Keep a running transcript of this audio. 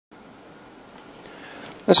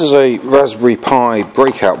This is a Raspberry Pi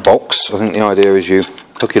breakout box. I think the idea is you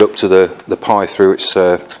hook it up to the Pi through its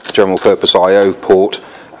general purpose I/O port,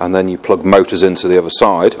 and then you plug motors into the other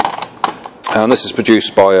side. And this is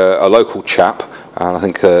produced by a local chap, and I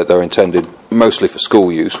think they're intended mostly for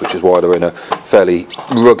school use, which is why they're in a fairly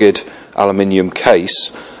rugged aluminium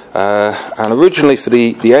case. And originally for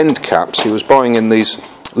the end caps, he was buying in these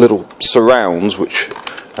little surrounds which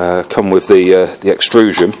come with the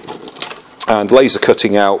extrusion, and laser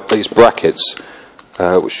cutting out these brackets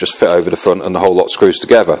which just fit over the front, and the whole lot screws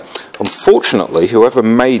together. Unfortunately, whoever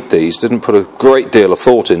made these didn't put a great deal of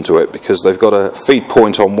thought into it, because they've got a feed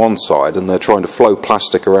point on one side and they're trying to flow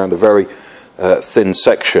plastic around a very thin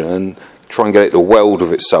section and try and get it to weld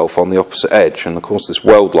with itself on the opposite edge, and of course this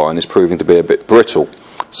weld line is proving to be a bit brittle.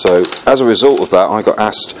 So as a result of that, I got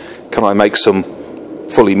asked, can I make some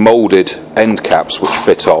fully moulded end caps which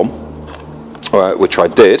fit on, which I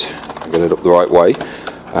did. I got it up the right way.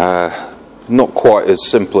 Not quite as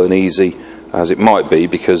simple and easy as it might be,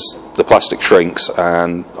 because the plastic shrinks,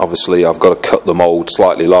 and obviously I've got to cut the mould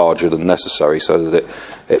slightly larger than necessary so that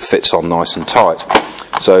it fits on nice and tight.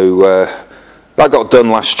 So that got done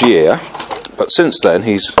last year, but since then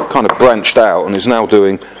he's kind of branched out and is now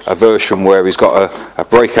doing a version where he's got a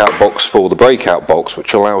breakout box for the breakout box,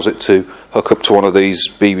 which allows it to hook up to one of these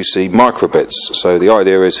BBC Micro Bits. So the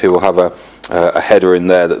idea is he will have a header in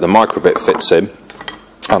there that the Micro Bit fits in,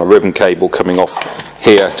 and a ribbon cable coming off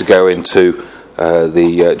here to go into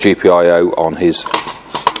the GPIO on his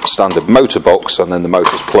standard motor box, and then the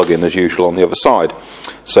motors plug in as usual on the other side.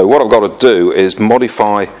 So what I've got to do is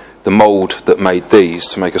modify the mould that made these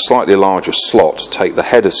to make a slightly larger slot to take the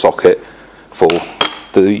header socket for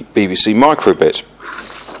the BBC Micro Bit.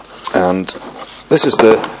 And this is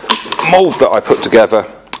the mould that I put together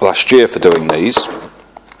last year for doing these,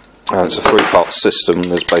 and it's a three-part system.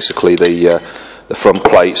 There's basically the front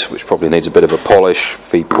plate, which probably needs a bit of a polish,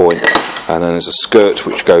 feed point, and then there's a skirt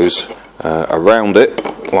which goes around it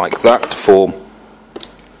like that to form,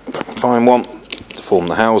 if I can find one, to form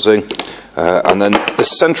the housing. And then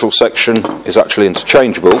this central section is actually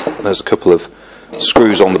interchangeable. There's a couple of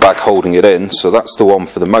screws on the back holding it in, so that's the one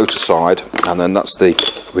for the motor side, and then that's the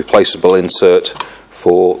replaceable insert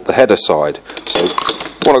for the header side. So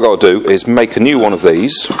what I've got to do is make a new one of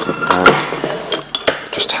these.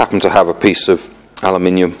 Just happen to have a piece of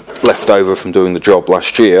aluminium left over from doing the job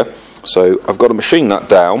last year, so I've got to machine that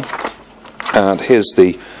down, and here's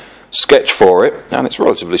the sketch for it, and it's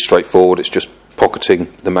relatively straightforward. It's just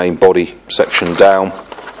pocketing the main body section down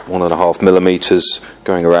 1.5 millimeters,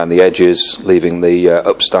 going around the edges, leaving the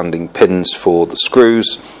upstanding pins for the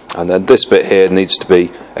screws, and then this bit here needs to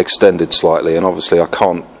be extended slightly, and obviously I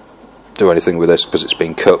can't do anything with this because it's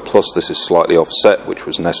been cut, plus this is slightly offset, which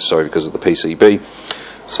was necessary because of the PCB.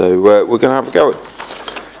 So we're going to have a go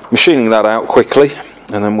at machining that out quickly,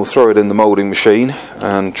 and then we'll throw it in the moulding machine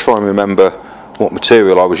and try and remember what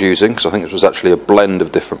material I was using, because I think it was actually a blend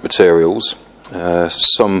of different materials.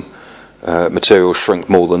 Some materials shrink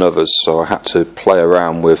more than others, so I had to play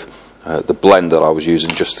around with the blend that I was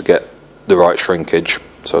using just to get the right shrinkage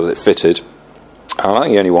so that it fitted. And I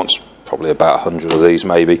think he only wants probably about 100 of these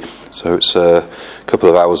maybe, so it's a couple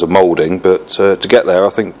of hours of moulding, but to get there I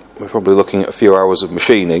think we're probably looking at a few hours of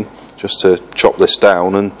machining just to chop this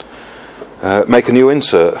down and make a new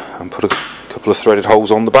insert and put a couple of threaded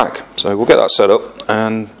holes on the back. So we'll get that set up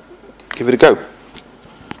and give it a go.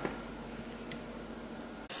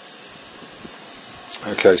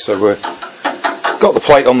 Okay, so we've got the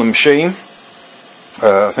plate on the machine.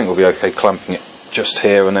 I think we'll be okay clamping it just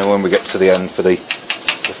here, and then when we get to the end for the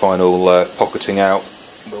final pocketing out,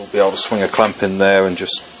 we'll be able to swing a clamp in there and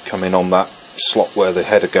just come in on that slot where the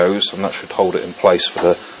header goes, and that should hold it in place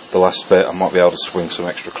for the last bit. I might be able to swing some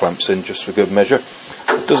extra clamps in just for good measure.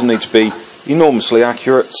 It doesn't need to be enormously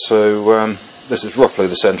accurate, so this is roughly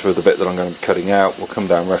the centre of the bit that I'm going to be cutting out. We'll come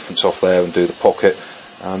down reference off there and do the pocket,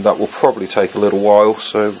 and that will probably take a little while,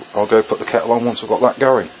 so I'll go put the kettle on once I've got that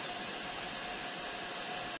going.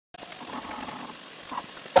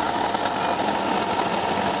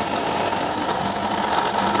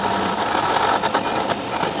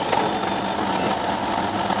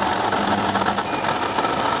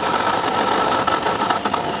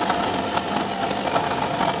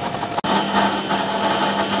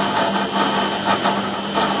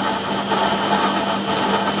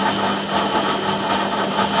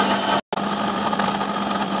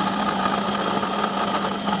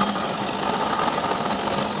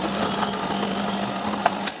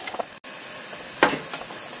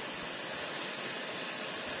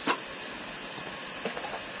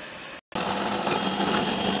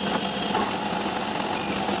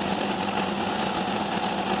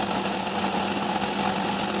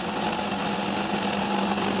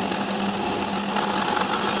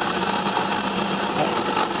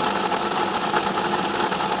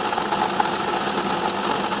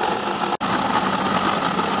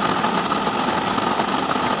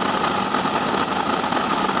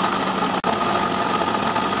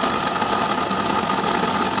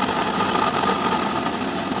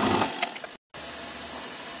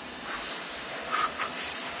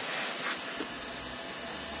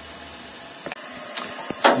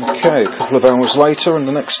 Okay, a couple of hours later, and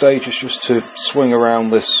the next stage is just to swing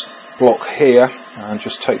around this block here and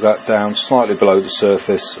just take that down slightly below the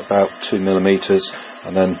surface, about 2mm,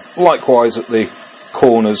 and then likewise at the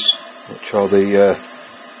corners, which are the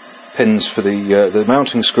pins for the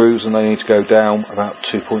mounting screws, and they need to go down about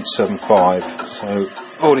 2.75. So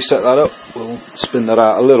I've already set that up. We'll spin that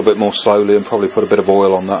out a little bit more slowly and probably put a bit of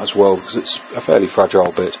oil on that as well, because it's a fairly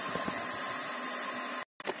fragile bit.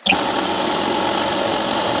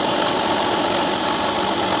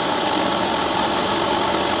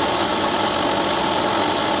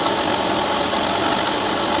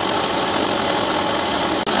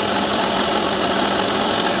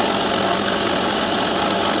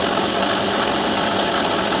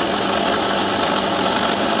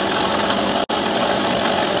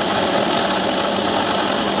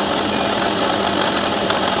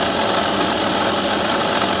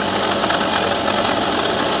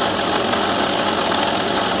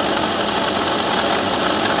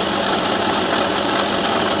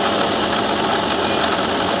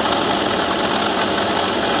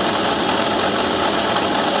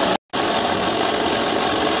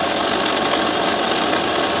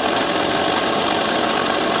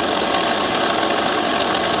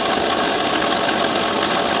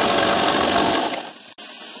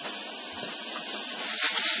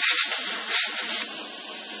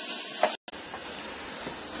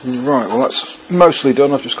 Right, well that's mostly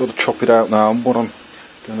done. I've just got to chop it out now, and what I'm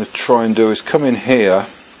going to try and do is come in here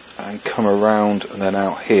and come around and then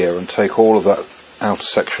out here and take all of that outer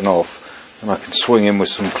section off, and I can swing in with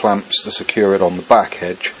some clamps to secure it on the back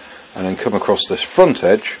edge, and then come across this front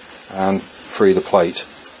edge and free the plate.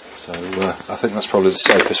 So I think that's probably the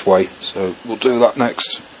safest way, so we'll do that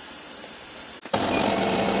next.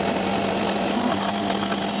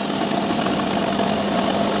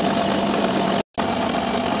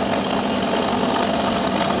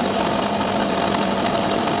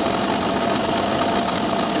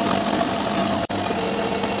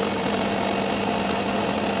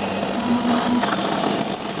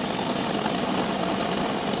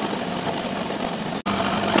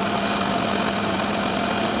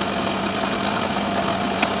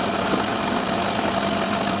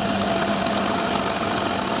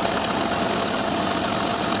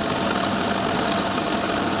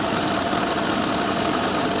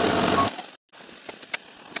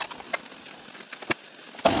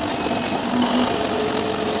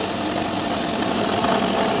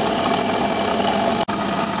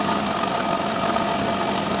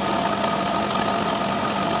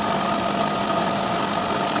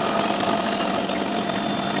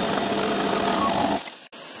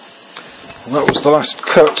 And that was the last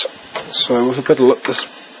cut, so with a bit of luck this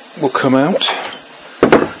will come out.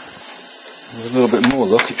 With a little bit more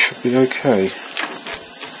luck it should be okay.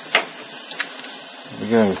 There we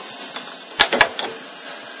go.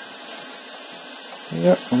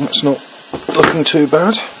 Yeah, and that's not looking too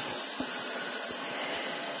bad.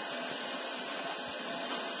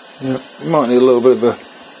 Yeah, you might need a little bit of a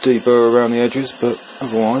deburr around the edges, but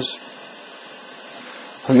otherwise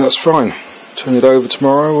I think that's fine. Turn it over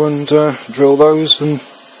tomorrow and drill those and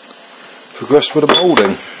progress with the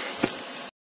moulding.